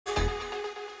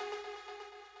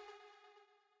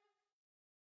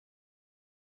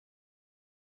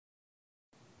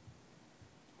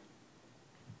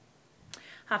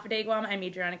Table Guam. I'm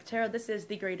Adriana Cotero. This is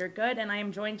the Greater GU'd, and I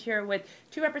am joined here with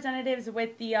two representatives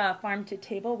with the Farm to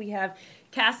Table. We have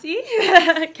Cassie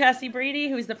Brady,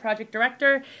 who's the project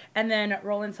director, and then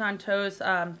Roland Santos,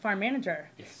 farm manager.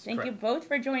 Yes, Thank correct. you both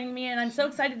for joining me, and I'm so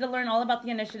excited to learn all about the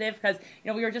initiative because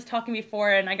we were just talking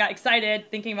before, and I got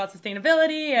excited thinking about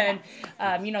sustainability and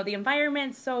the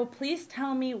environment. So please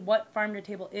tell me what Farm to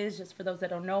Table is, just for those that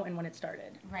don't know, and when it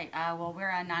started. Right. Well, we're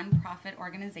a nonprofit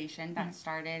organization that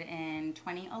started in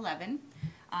 2011.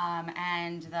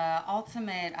 And the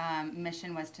ultimate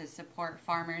mission was to support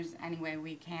farmers any way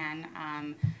we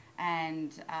can.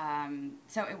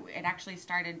 So it actually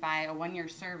started by a one-year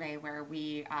survey where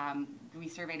we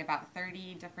surveyed about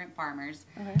 30 different farmers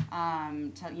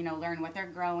to learn what they're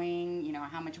growing,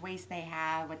 how much waste they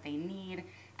have, what they need.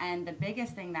 And the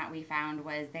biggest thing that we found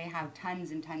was they have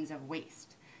tons and tons of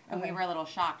waste. And we were a little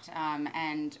shocked.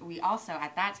 And we also,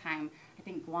 at that time, I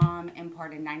think Guam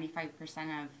imported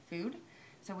 95% of food.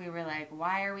 So we were like,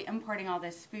 why are we importing all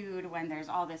this food when there's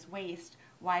all this waste?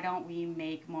 Why don't we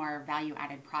make more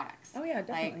value-added products? Oh, yeah,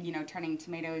 definitely. Like, turning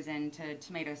tomatoes into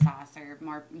tomato sauce or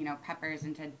more, peppers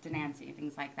into Denancy,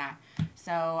 things like that.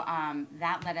 So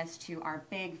that led us to our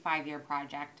big 5-year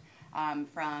project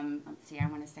from, I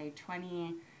want to say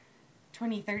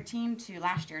 2013 to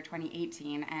last year,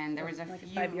 2018, and there was a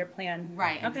few 5-year plan.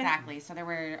 Right, exactly. So there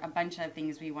were a bunch of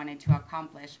things we wanted to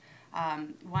accomplish.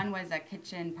 One was a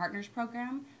kitchen partners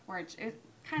program, where it's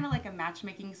kind of like a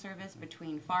matchmaking service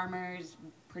between farmers,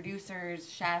 producers,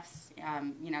 chefs.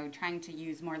 Trying to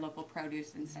use more local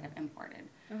produce instead of imported.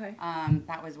 Okay.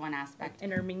 That was one aspect. Like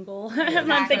intermingle.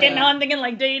 Exactly. I'm thinking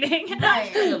like dating.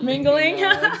 Right. Mingling.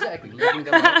 Exactly.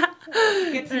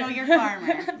 Get to know your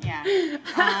farmer.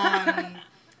 Yeah.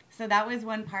 So that was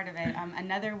one part of it.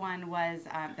 Another one was,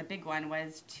 the big one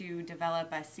was to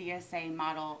develop a CSA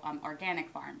model organic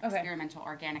farm, experimental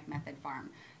organic method farm.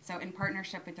 So in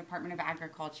partnership with Department of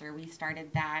Agriculture, we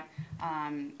started that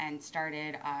and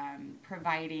started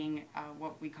providing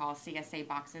what we call CSA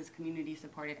boxes, community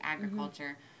supported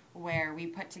agriculture, where we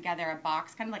put together a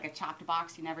box, kind of like a chopped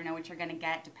box. You never know what you're going to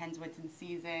get. Depends what's in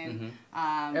season.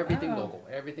 Everything local.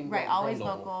 Everything right. Always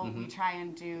local. Mm-hmm. We try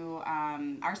and do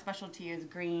our specialty is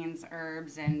greens,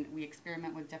 herbs, and we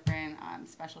experiment with different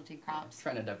specialty crops.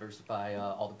 Trying to diversify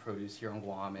all the produce here on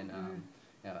Guam and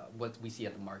what we see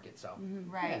at the market. So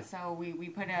right. Yeah. So we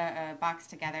put a box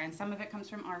together, and some of it comes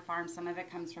from our farm, some of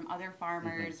it comes from other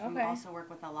farmers. We also work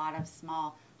with a lot of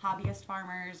small hobbyist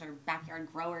farmers or backyard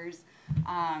growers. We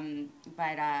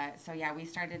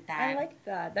started that. I like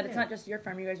that it's not just your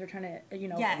farm. You guys are trying to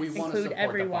we include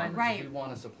everyone. Right. We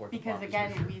want to support because the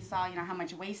again, sure. we saw how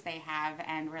much waste they have,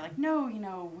 and we're like,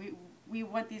 no, we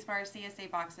want these for our CSA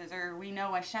boxes, or we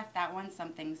know a chef that wants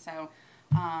something. So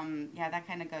that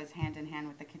kind of goes hand in hand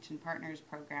with the Kitchen Partners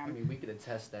program. I mean, we could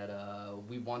attest that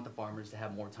we want the farmers to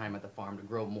have more time at the farm to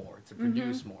grow more, to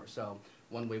produce more. So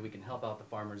one way we can help out the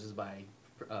farmers is by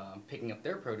picking up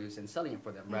their produce and selling it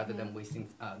for them, rather than wasting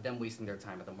their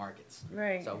time at the markets.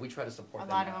 Right. So we try to support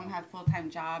them. A lot of them have full-time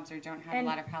jobs or don't have a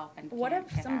lot of help. And what have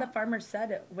some of the farmers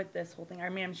said with this whole thing? I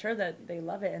mean, I'm sure that they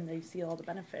love it and they see all the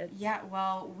benefits. Yeah,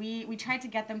 well, we tried to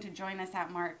get them to join us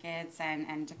at markets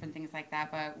and different things like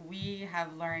that, but we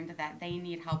have learned that they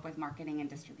need help with marketing and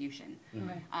distribution.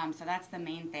 So that's the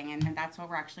main thing, and that's what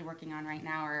we're actually working on right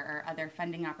now, are other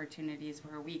funding opportunities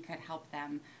where we could help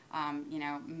them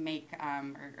make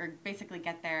or basically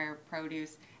get their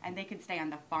produce, and they could stay on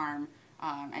the farm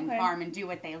farm and do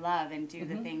what they love and do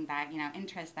the thing that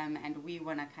interests them, and we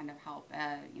want to kind of help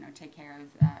take care of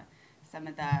some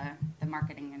of the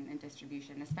marketing and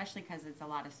distribution, especially because it's a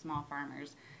lot of small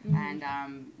farmers, and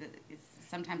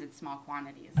sometimes it's small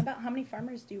quantities. About how many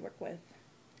farmers do you work with?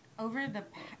 Over the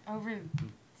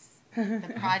projects,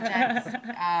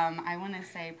 I want to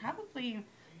say probably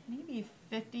maybe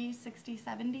 50, 60,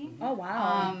 70. Oh,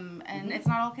 wow. And it's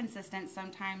not all consistent.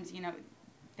 Sometimes,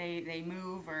 they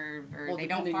move or they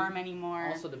don't farm anymore.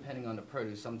 Also, depending on the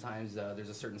produce, sometimes there's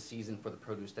a certain season for the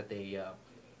produce that they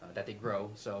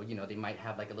grow. So, they might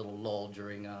have like a little lull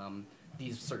during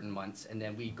these certain months, and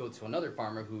then we go to another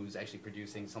farmer who's actually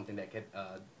producing something that could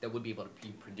that would be able to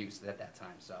be produced at that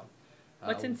time. So,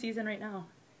 what's in season right now?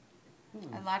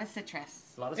 A lot of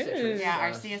citrus. A lot of citrus. Yeah,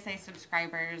 our CSA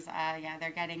subscribers,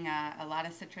 they're getting a lot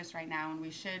of citrus right now, and we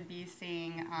should be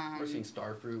seeing... we're seeing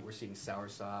starfruit, we're seeing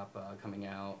soursop coming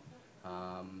out.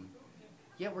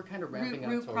 We're kind of ramping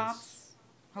up root towards... crops.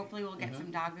 hopefully we'll get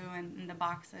some dagu in the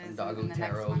boxes. Some dagu,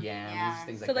 taro, yams,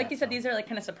 things like that. So like you said, these are like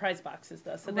kind of surprise boxes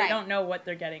though, so they don't know what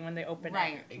they're getting when they open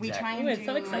it. Exactly. We try and do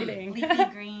so exciting. leafy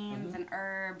greens and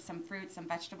herbs, some fruits, some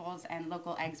vegetables, and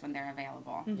local eggs when they're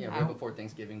available. Yeah, right before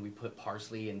Thanksgiving, we put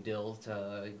parsley and dill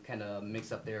to kind of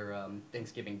mix up their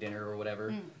Thanksgiving dinner or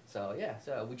whatever. So yeah,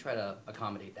 so we try to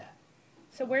accommodate that.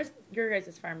 So where's your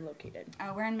guys' farm located?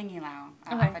 We're in Mingilao,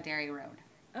 off of Dairy Road.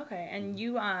 Okay, and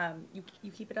you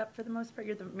keep it up for the most part?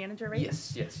 You're the manager, right?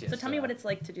 Yes. So tell me what it's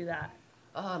like to do that.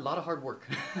 A lot of hard work.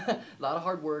 A lot of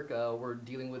hard work. We're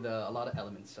dealing with a lot of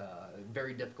elements.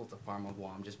 Very difficult to farm on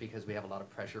Guam just because we have a lot of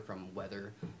pressure from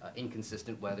weather,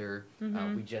 inconsistent weather.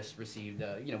 We just received,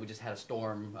 we just had a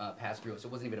storm pass through us. So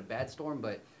it wasn't even a bad storm,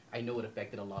 but I know it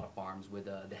affected a lot of farms with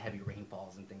the heavy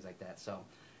rainfalls and things like that. So,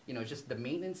 it's just the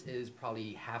maintenance is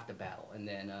probably half the battle. And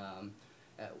then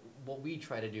what we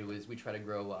try to do is we try to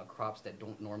grow crops that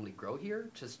don't normally grow here,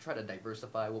 just try to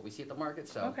diversify what we see at the market.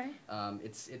 So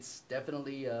it's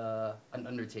definitely an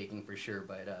undertaking for sure,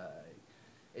 but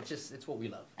it's what we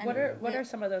love. What are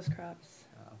some of those crops?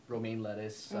 Romaine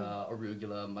lettuce,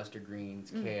 arugula, mustard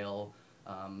greens, kale.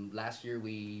 Last year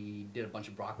we did a bunch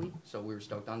of broccoli, so we were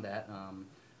stoked on that.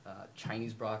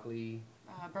 Chinese broccoli.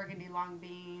 Burgundy long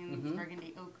beans,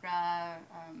 burgundy okra.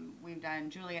 We've done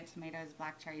Juliet tomatoes,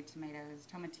 black cherry tomatoes,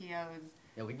 tomatillos,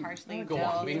 parsley, dill,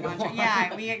 cilantro.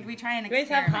 Yeah, we try and experiment. You guys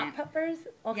have hot peppers?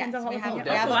 All kinds of we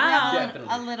have wow.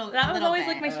 a little. That was always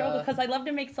like my struggle because I love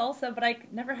to make salsa, but I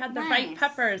never had the right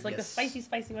peppers, like the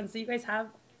spicy ones. So you guys have?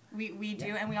 We do,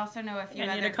 and we also know a few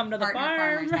other to come to the partner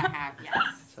farm. farmers that have,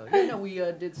 So we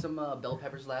did some bell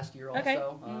peppers last year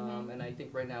also, and I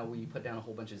think right now we put down a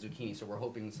whole bunch of zucchini, so we're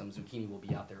hoping some zucchini will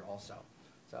be out there also.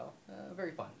 So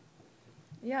very fun.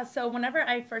 Yeah, so whenever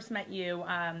I first met you,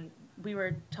 we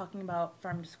were talking about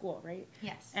Farm to School, right?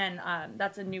 Yes. And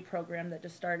that's a new program that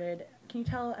just started. Can you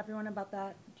tell everyone about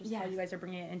that? Just how you guys are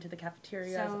bringing it into the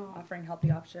cafeterias, offering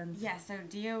healthy options. Yeah, so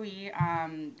DOE,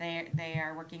 they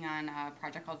are working on a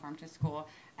project called Farm to School,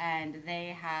 and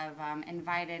they have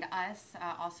invited us,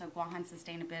 also Guahan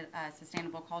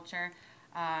Sustainable Culture,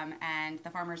 and the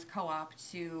Farmers Co-op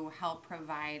to help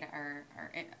provide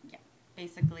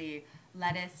basically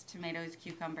lettuce, tomatoes,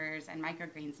 cucumbers, and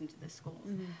microgreens into the schools.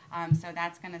 So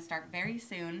that's going to start very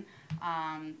soon,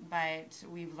 but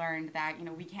we've learned that,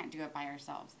 we can't do it by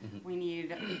ourselves. We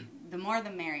need, the more the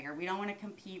merrier. We don't want to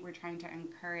compete. We're trying to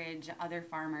encourage other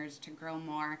farmers to grow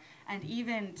more, and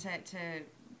even to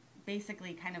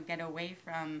basically kind of get away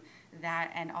from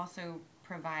that and also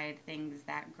provide things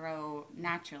that grow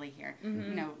naturally here.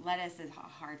 Lettuce is a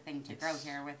hard thing to grow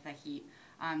here with the heat.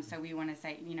 So we want to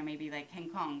say, maybe like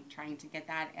kangkong, trying to get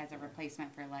that as a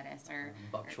replacement for lettuce, or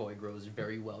bok choy grows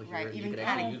very well here. Right, you could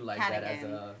actually utilize that as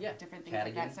a different things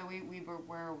like that. So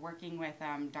we're working with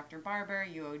Dr. Barber,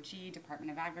 UOG,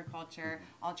 Department of Agriculture,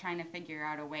 all trying to figure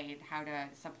out a way how to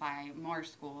supply more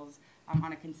schools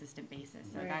on a consistent basis.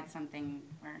 So that's something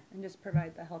and just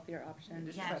provide the healthier option.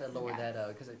 Just try to lower that,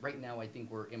 because right now I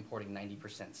think we're importing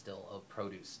 90% still of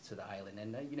produce to the island,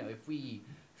 and if we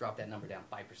drop that number down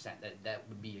 5%, that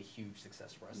would be a huge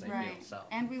success for us. I feel so.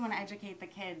 And we want to educate the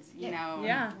kids. We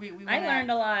I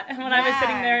learned a lot when I was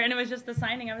sitting there, and it was just the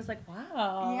signing. I was like,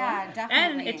 wow. Yeah,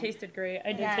 definitely. And it tasted great.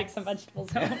 I did take some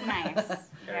vegetables home. Nice.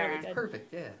 Very good.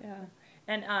 Perfect. Yeah.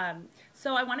 And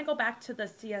so I want to go back to the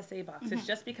CSA boxes,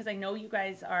 just because I know you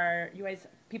guys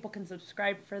people can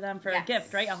subscribe for them for a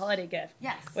gift, right? A holiday gift.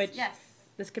 Yes.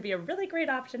 This could be a really great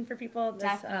option for people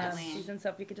this season. So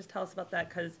if you could just tell us about that,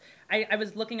 because I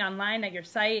was looking online at your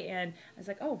site, and I was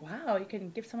like, oh, wow, you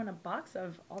can give someone a box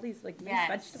of all these nice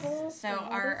vegetables. So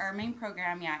our main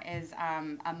program, is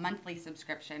a monthly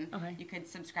subscription. You could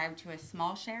subscribe to a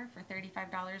small share for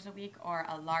 $35 a week, or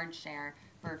a large share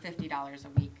for $50 a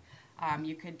week.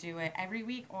 You could do it every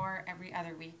week or every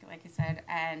other week, like I said,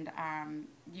 and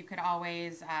you could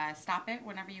always stop it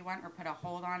whenever you want, or put a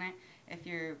hold on it if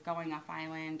you're going off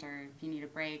island or if you need a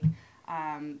break.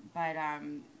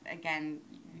 Again,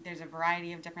 there's a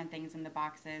variety of different things in the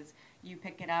boxes. You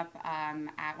pick it up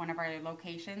at one of our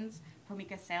locations,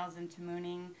 Pumika Sales in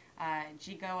Tamuning,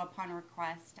 Jigo upon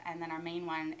request, and then our main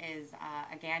one is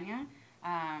Aganya.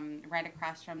 Right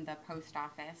across from the post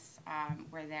office.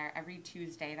 We're there every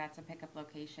Tuesday. That's a pickup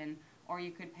location. Or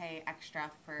you could pay extra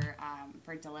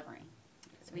for delivery.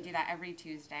 So we do that every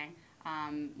Tuesday.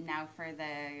 Now for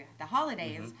the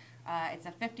holidays, It's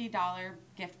a $50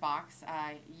 gift box.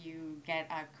 You get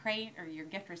a crate, or your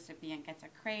gift recipient gets a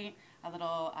crate, a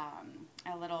little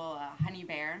honey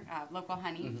bear, local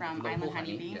honey from Local Island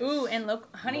honey, Honeybee. yes. Ooh, and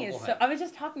honey Local is so. honey. I was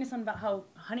just talking to someone about how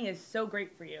honey is so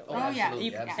great for you. Oh, yeah. absolutely,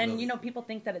 You- absolutely. And you know, people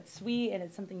think that it's sweet and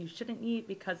it's something you shouldn't eat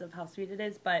because of how sweet it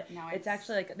is, but No, it's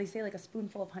actually like they say, like a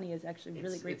spoonful of honey is actually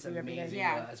really great it's for you every amazing, day.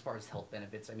 Yeah. as far as health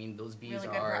benefits. I mean, those bees Really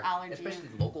good for are, allergies. especially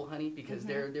local honey, because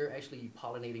they're actually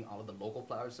pollinating all of the local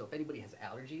flowers. So if anybody has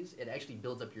allergies, it actually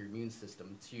builds up your immune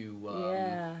system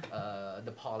to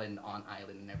the pollen on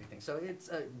island and everything. So it's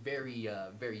very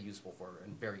very useful for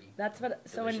and very. That's what.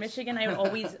 So in delicious. Michigan, I would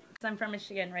always, because I'm from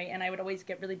Michigan, right, and I would always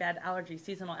get really bad allergies,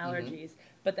 seasonal allergies.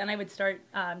 But then I would start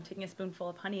taking a spoonful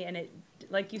of honey, and it,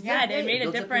 like you Yeah, said, it made a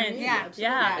builds up your difference. immunity, Yeah.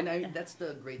 absolutely. Yeah. And that's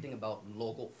the great thing about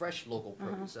fresh local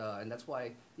produce, and that's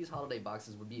why these holiday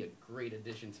boxes would be a great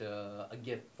addition to a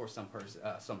gift for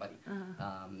somebody.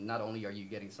 Not only are you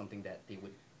getting something that they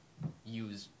would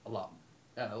use a lot,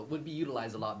 would be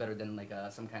utilized a lot better than like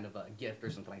some kind of a gift or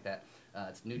something like that.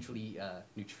 It's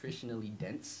nutritionally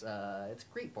dense. It's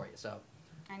great for you. So.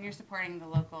 And you're supporting the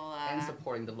local And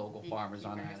supporting the local farmers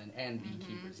on the beekeepers. island and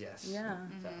beekeepers, yes. Yeah.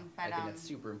 So But, I think that's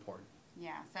super important.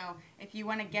 Yeah, so if you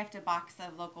want to gift a box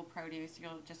of local produce,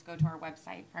 you'll just go to our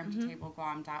website,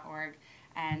 farmtotableguam.org,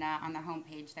 and on the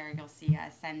homepage there you'll see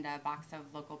send a box of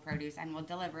local produce, and we'll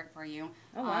deliver it for you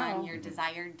Oh, wow. on your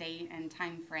desired date and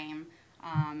time frame,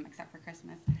 except for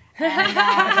Christmas.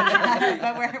 And,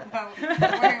 but we're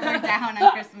down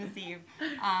on Christmas Eve.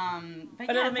 But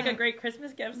yeah, it'll make so- a great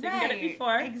Christmas gift, so you can get it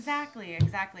before. Exactly.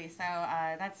 So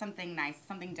that's something nice,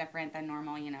 something different than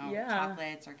normal, Yeah.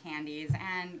 chocolates or candies,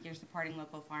 and you're supporting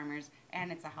local farmers,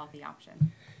 and it's a healthy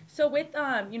option. So with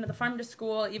the farm to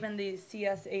school, even the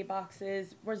CSA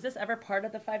boxes, was this ever part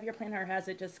of the 5-year plan, or has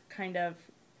it just kind of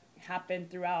happened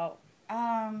throughout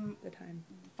the time?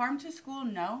 Farm to school,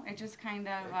 no. It just kind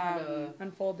of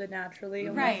Unfolded naturally.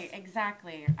 right,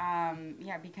 exactly.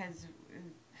 Yeah, because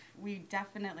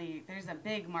there's a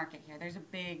big market here. There's a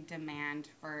big demand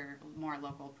for more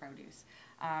local produce.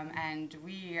 And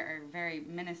we are very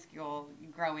minuscule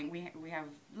growing. We have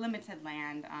limited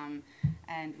land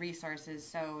and resources.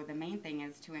 So the main thing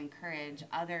is to encourage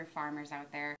other farmers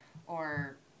out there,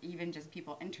 or even just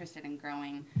people interested in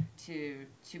growing, to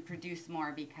produce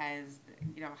more, because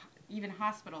even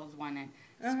hospitals want it,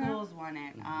 schools want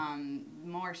it,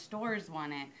 more stores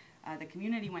want it. The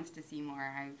community wants to see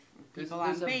more. People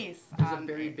on base. There's a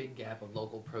very big gap of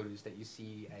local produce that you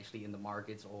see actually in the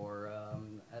markets or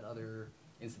at other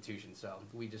institutions. So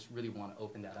we just really want to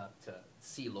open that up to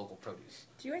see local produce.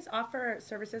 Do you guys offer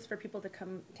services for people to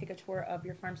come take a tour of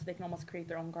your farm so they can almost create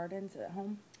their own gardens at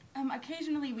home?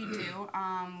 Occasionally we do,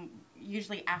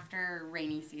 usually after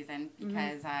rainy season,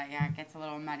 because it gets a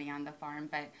little muddy on the farm.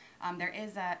 But there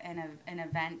is an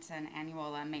event, an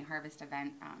annual May Harvest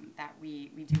event that we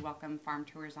do welcome farm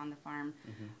tours on the farm.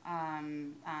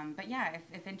 But yeah,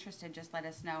 if interested, just let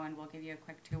us know and we'll give you a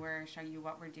quick tour, show you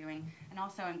what we're doing, and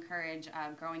also encourage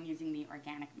growing using the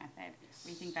organic method. Yes.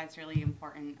 We think that's really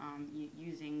important,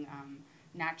 using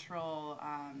natural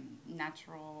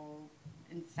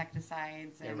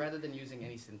insecticides. Yeah, rather than using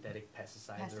any synthetic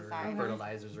pesticides. Or Pesticides.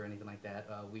 fertilizers or anything like that,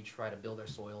 we try to build our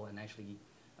soil and actually.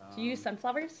 Do you use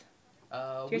sunflowers?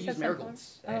 We use use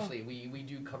marigolds. sunflowers? Actually, we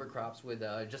do cover crops with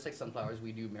just like sunflowers.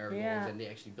 We do marigolds, Yeah. and they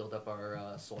actually build up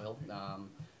our soil.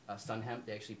 Sun hemp,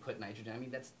 they actually put nitrogen. I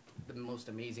mean, that's the most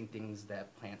amazing things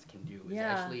that plants can do, is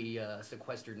Yeah. actually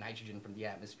sequester nitrogen from the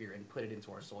atmosphere and put it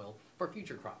into our soil for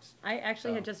future crops. I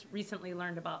actually had So- just recently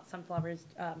learned about sunflowers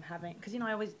having, because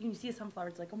you see a sunflower,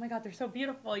 it's like, oh my god, they're so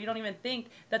beautiful. You don't even think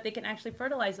that they can actually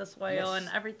fertilize the soil and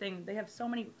everything. They have so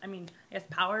many, I guess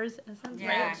powers in a sense, Yeah,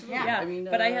 right? absolutely. Yeah. I mean,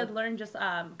 But I had learned just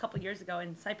a couple years ago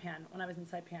in Saipan, when I was in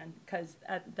Saipan, because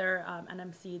at their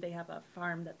NMC, they have a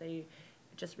farm that they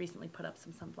just recently put up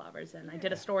some sunflowers, and I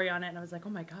did a story on it, and I was like, oh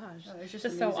my gosh, It's just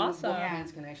just so amazing awesome. what Yeah.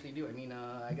 plants can actually do. I mean,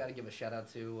 I got to give a shout out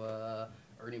to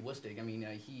Ernie Wustig. I mean,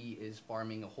 he is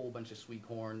farming a whole bunch of sweet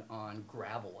corn on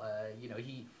gravel.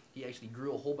 He actually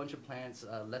grew a whole bunch of plants,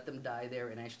 let them die there,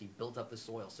 and actually built up the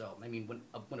soil. So, I mean, when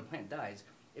a plant dies,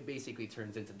 it basically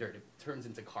turns into dirt. It turns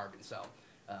into carbon. So,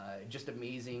 just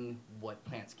amazing what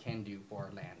plants can do for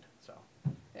our land. So,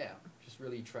 yeah, just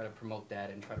really try to promote that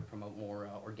and try to promote more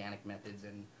organic methods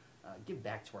and give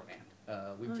back to our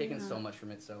land. We've taken so much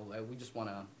from it, so we just want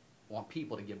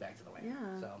people to give back to the land.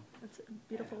 Yeah. So. That's a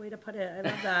beautiful way to put it. I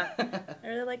love that. I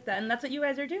really like that. And that's what you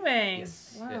guys are doing.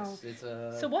 Yes. Wow. Yes. It's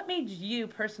So what made you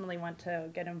personally want to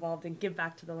get involved and give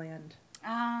back to the land?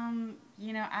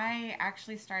 I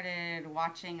actually started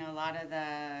watching a lot of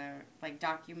the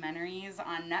documentaries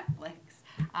on Netflix.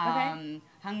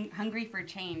 Hungry for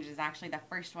Change is actually the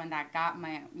first one that got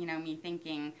me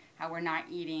thinking how we're not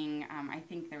eating, I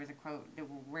think there was a quote that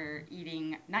we're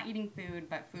not eating food,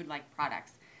 but food like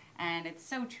products. And it's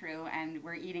so true, and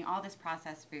we're eating all this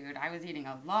processed food. I was eating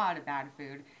a lot of bad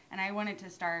food, and I wanted to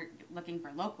start looking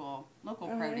for local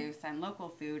produce and local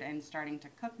food and starting to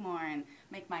cook more and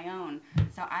make my own.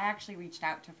 So I actually reached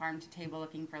out to Farm to Table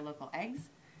looking for local eggs.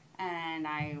 And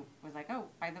I was like, oh,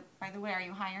 by the way, are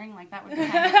you hiring? Like, that would be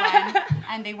kind of fun.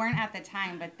 And they weren't at the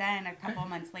time. But then a couple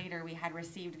months later, we had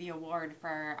received the award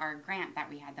for our grant that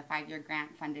we had, the 5-year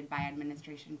grant funded by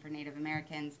Administration for Native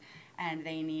Americans. And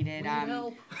they needed,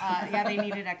 they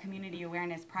needed a community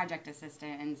awareness project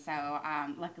assistant. And so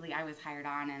luckily I was hired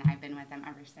on, and I've been with them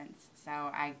ever since. So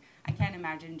I can't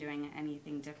imagine doing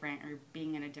anything different or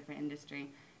being in a different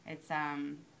industry. It's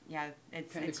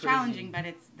it's challenging, but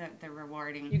it's the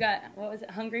rewarding. You got, what was it,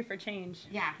 hungry for change?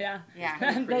 Yeah.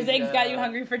 Those eggs got you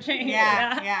hungry for change.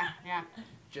 Yeah.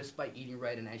 Just by eating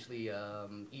right and actually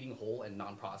eating whole and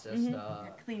non-processed.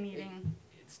 Clean eating.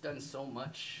 It's done so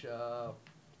much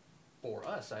for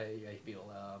us, I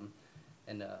feel.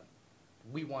 And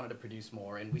we wanted to produce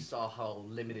more, and we saw how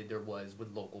limited there was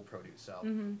with local produce. So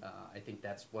I think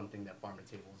that's one thing that Farm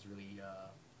to Table is really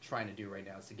trying to do right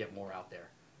now, is to get more out there.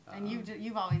 And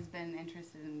you've always been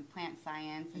interested in plant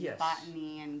science and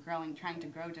botany and trying to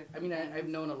grow different things. I've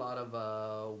known a lot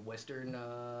of Western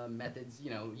methods,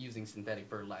 using synthetic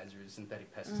fertilizers,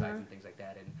 synthetic pesticides, and things like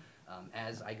that. And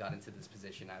as I got into this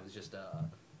position, I was just a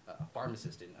farm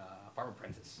assistant, farm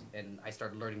apprentice, and I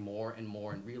started learning more and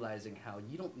more and realizing how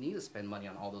you don't need to spend money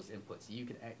on all those inputs.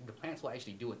 The plants will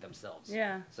actually do it themselves.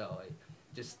 Yeah. So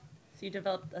So you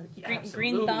developed a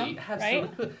green thumb, right?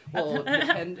 Well,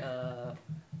 and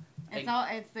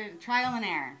it's the trial and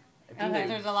error.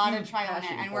 There's a lot of trial and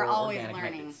error, and we're always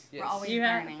learning. Yes. We're always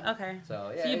learning. Okay.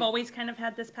 So you've always kind of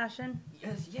had this passion?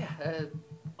 Yes. Yeah.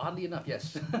 Oddly enough,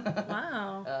 yes.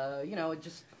 Wow.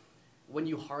 Just when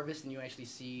you harvest and you actually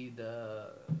see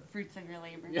the fruits of your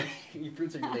labor.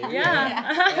 Fruits of your labor.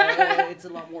 It's a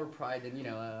lot more pride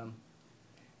than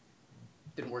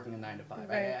than working a 9 to 5.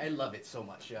 Right. I love it so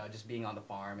much. Just being on the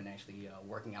farm and actually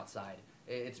working outside.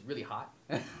 It's really hot,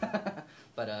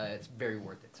 but it's very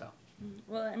worth it. So.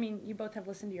 Well, I mean, you both have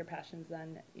listened to your passions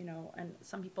then, and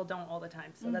some people don't all the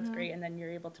time, so that's great, and then you're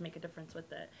able to make a difference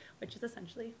with it, which is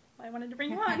essentially why I wanted to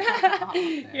bring you on.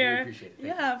 We appreciate it.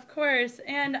 Yeah, of course.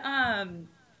 And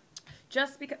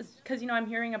just because I'm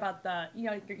hearing about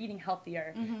you're eating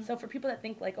healthier. So for people that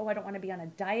think like, oh, I don't want to be on a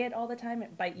diet all the time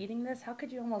by eating this, how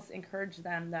could you almost encourage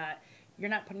them that you're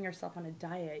not putting yourself on a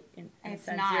diet in it's a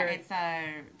sense? Not. It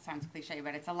sounds cliche,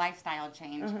 but it's a lifestyle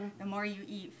change. The more you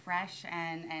eat fresh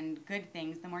and good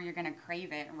things, the more you're going to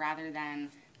crave it rather than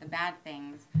the bad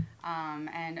things.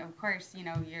 And of course, you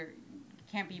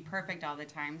can't be perfect all the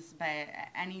times, but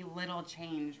any little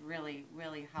change really,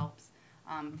 really helps.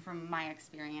 From my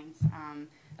experience. I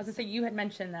was gonna say, you had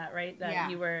mentioned that, right? That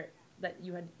you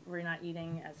were not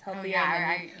eating as healthy.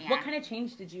 What kind of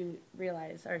change did you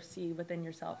realize or see within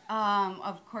yourself?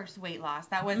 Of course, weight loss.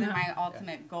 That wasn't my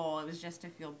ultimate goal. It was just to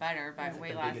feel better, but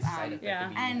weight loss.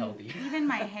 And even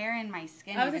my hair and my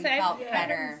skin felt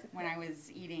better when I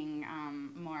was eating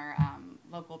more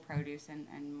local produce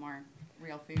and more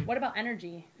real food. What about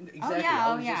energy? Exactly.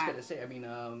 I was just gonna say. I mean,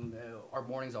 our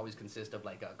mornings always consist of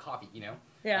like coffee,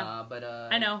 Yeah. But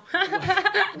I know.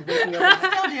 Waking up,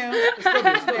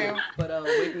 still do. But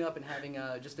waking up and having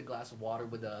just a glass of water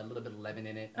with a little bit of lemon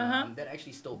in it, that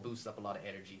actually still boosts up a lot of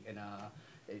energy. And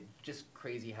it's just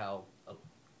crazy how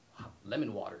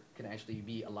lemon water can actually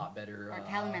be a lot better. Or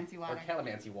calamansi water. Can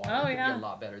be a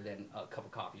lot better than a cup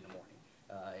of coffee in the morning.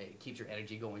 It keeps your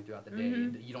energy going throughout the day.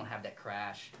 You don't have that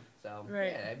crash. So,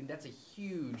 I mean, that's a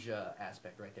huge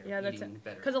aspect right there. Yeah, eating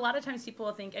better. Because a lot of times people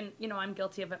will think, and, I'm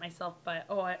guilty of it myself, but,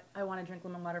 I want to drink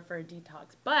lemon water for a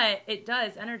detox. But it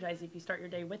does energize you if you start your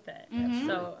day with it.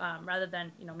 So rather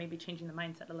than, maybe changing the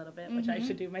mindset a little bit, which I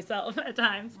should do myself at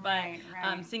times, but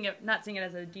not seeing it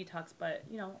as a detox, but,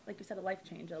 like you said, a life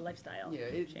change, a lifestyle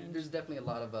change. There's definitely a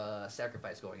lot of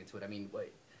sacrifice going into it. I mean,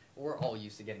 we're all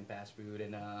used to getting fast food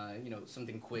and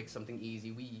something quick, something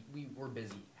easy. We're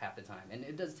busy half the time, and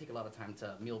it does take a lot of time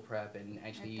to meal prep and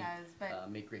actually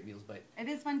make great meals. But it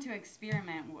is fun to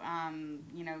experiment.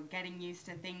 Getting used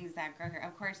to things that grow here.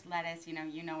 Of course, lettuce.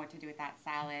 You know what to do with that: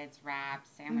 salads, wraps,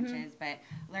 sandwiches. But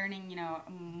learning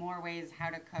more ways how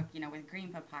to cook. With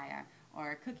green papaya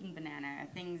or cooking banana,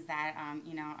 things that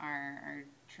are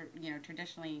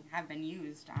traditionally have been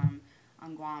used on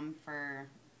Guam for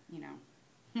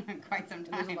quite some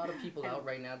time. And there's a lot of people out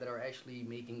right now that are actually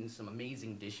making some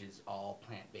amazing dishes, all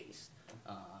plant-based.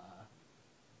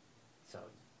 So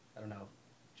don't know,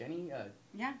 Jenny.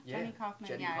 Jenny Kaufman.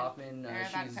 Jenny Kaufman. They're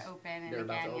about to open. They're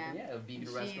about to open. Yeah, A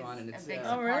vegan restaurant, and it's a big Oh,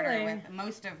 supporter really? with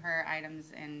most of her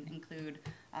items include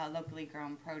locally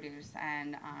grown produce,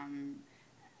 and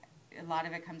a lot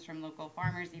of it comes from local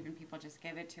farmers. Even people just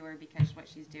give it to her because what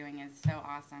she's doing is so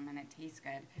awesome and it tastes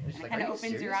good. It's And like, it kind are of you opens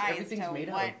serious? your eyes Everything's to made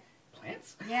out what. of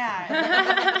plants?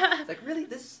 Yeah. It's like, really?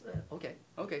 This? Okay.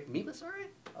 Meatless, all right.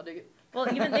 I'll dig it. Well,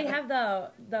 even they have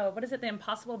the what is it? The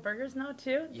Impossible Burgers now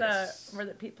too. Yes. Where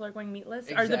the people are going meatless,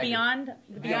 Exactly. or the Beyond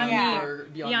Yeah.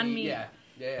 Meat. Beyond Meat.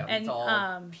 Yeah. And, It's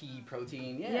all pea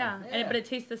protein. Yeah. But it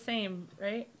tastes the same,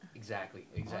 right? Exactly.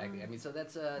 I mean, so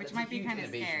that's Which that's might a be huge kind of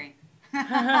innovation. scary.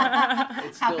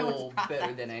 It's How it still was better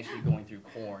processed. than actually going through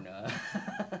corn.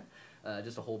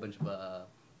 Just a whole bunch of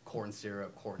corn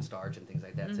syrup, cornstarch, and things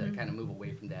like that to kind of move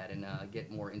away from that and get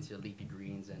more into leafy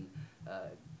greens. And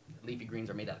leafy greens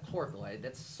are made out of chlorophyll.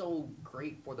 That's so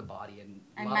great for the body, and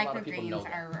a lot of people know microgreens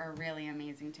that. are really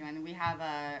amazing too. And we have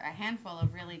a handful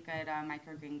of really good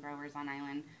microgreen growers on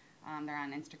island. They're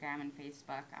on Instagram and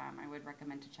Facebook. I would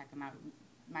recommend to check them out.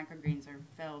 Microgreens are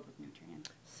filled with nutrients.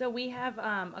 So we have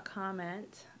a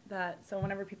comment so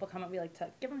whenever people comment, we like to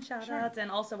give them shout outs, and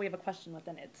also we have a question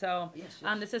within it. So Yes.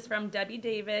 this is from Debbie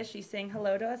Davis. She's saying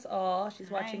hello to us all.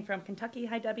 She's watching from Kentucky.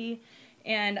 Hi, Debbie.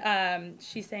 And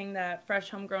she's saying that fresh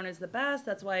homegrown is the best.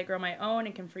 That's why I grow my own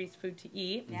and can freeze food to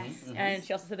eat. Yes. And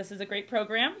she also said this is a great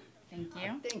program. Thank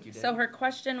you. Thank you, Debbie. So her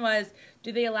question was,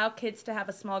 do they allow kids to have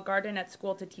a small garden at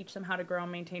school to teach them how to grow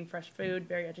and maintain fresh food?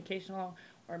 Very educational.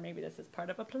 Or maybe this is part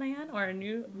of a plan or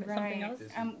something else.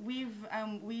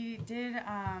 We did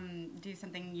do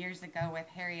something years ago with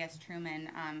Harry S. Truman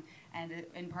and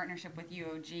in partnership with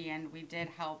UOG, and we did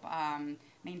help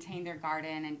maintain their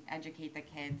garden and educate the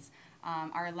kids.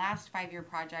 Our last 5-year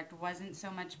project wasn't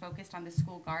so much focused on the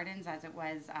school gardens as it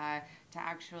was to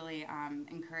actually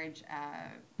encourage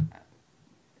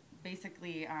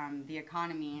basically the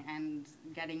economy and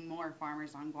getting more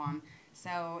farmers on Guam.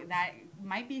 So that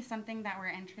might be something that we're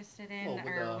interested in. Well, with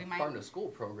or the we might farm to school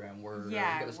program, we're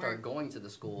going to start going to the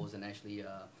schools and actually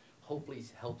hopefully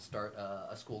help start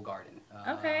a school garden.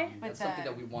 Okay. That's something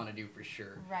that we want to do for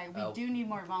sure. Right. We do need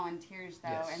more volunteers, though,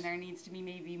 Yes. and there needs to be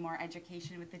maybe more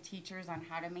education with the teachers on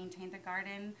how to maintain the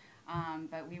garden.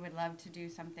 But we would love to do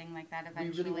something like that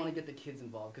eventually. We really want to get the kids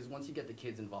involved, because once you get the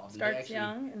kids involved, Starts they actually,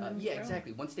 young and then grow.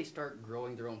 exactly. Once they start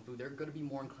growing their own food, they're going to be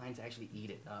more inclined to actually eat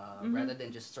it rather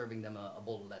than just serving them a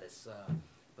bowl of lettuce.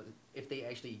 But if they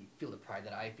actually feel the pride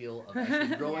that I feel of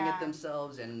actually growing it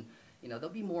themselves, and they'll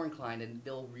be more inclined and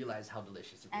they'll realize how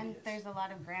delicious it really And is. there's a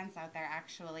lot of grants out there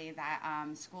actually that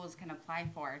schools can apply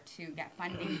for to get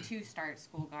funding to start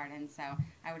school gardens. So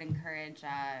I would encourage,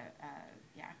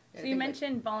 So you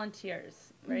mentioned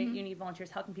volunteers, right? You need volunteers.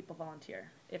 How can people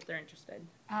volunteer if they're interested?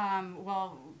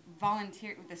 Well,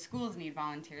 the schools need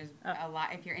volunteers a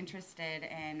lot. If you're interested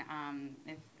in,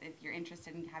 if you're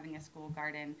interested in having a school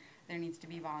garden, there needs to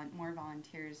be more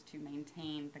volunteers to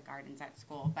maintain the gardens at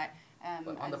school. But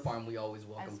on the farm, we always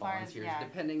welcome volunteers,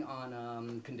 depending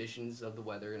on conditions of the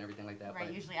weather and everything like that. Right,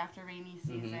 but usually after rainy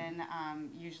season,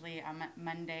 usually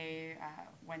Monday,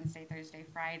 Wednesday, Thursday,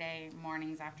 Friday,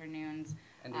 mornings, afternoons,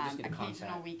 and they just need to occasional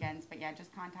contact. weekends. But yeah,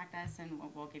 just contact us and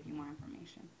we'll give you more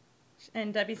information.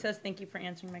 And Debbie says, thank you for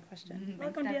answering my question. Thanks,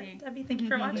 Welcome, Debbie. Debbie. Thank you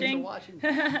for watching. Thanks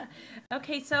for watching.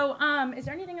 Okay, so is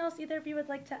there anything else either of you would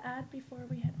like to add before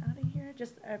we head out of here?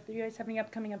 Just if you guys have any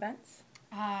upcoming events?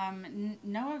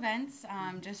 No events.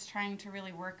 Just trying to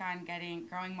really work on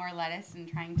growing more lettuce and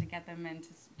trying to get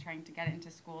it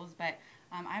into schools. But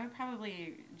I would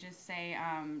probably just say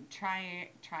try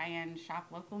and shop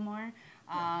local more.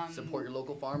 Support your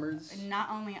local farmers. Not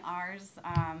only ours,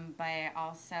 but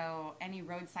also any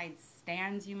roadside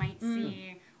stands you might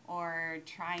see, or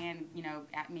try and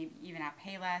maybe even at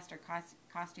Payless or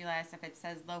Cost You Less, if it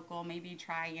says local, maybe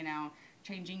try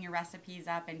changing your recipes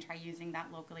up and try using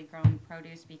that locally grown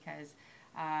produce, because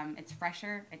it's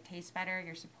fresher, it tastes better,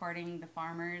 you're supporting the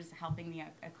farmers, helping the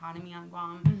economy on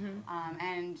Guam,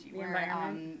 and we're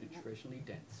Nutritionally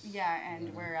dense.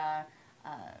 and we're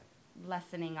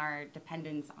lessening our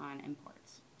dependence on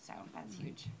imports, so that's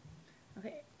huge.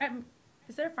 Okay.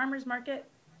 Is there a farmer's market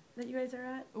that you guys are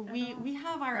at? We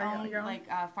have our own your own?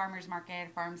 farmers market,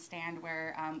 farm stand,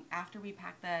 where after we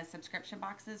pack the subscription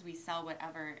boxes, we sell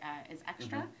whatever is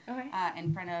extra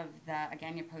in front of the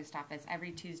Agania post office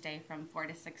every Tuesday from 4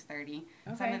 to 6:30.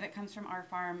 Okay. Some of it comes from our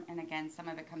farm, and again, some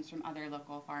of it comes from other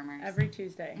local farmers. Every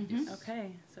Tuesday. Mhm.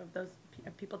 Okay. So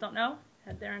if people don't know,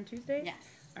 head there on Tuesdays?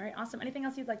 Yes. All right, awesome. Anything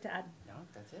else you'd like to add? No,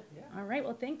 that's it. Yeah. All right.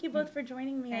 Well, thank you both for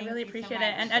joining me. Thank I really you so appreciate much.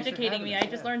 it and Thanks for educating having me. us, I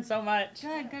just yeah. learned so much.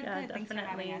 Good. Yeah, Thanks for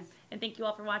definitely. having us. And thank you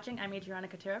all for watching. I'm Adriana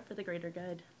Cotero for The Greater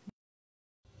Good.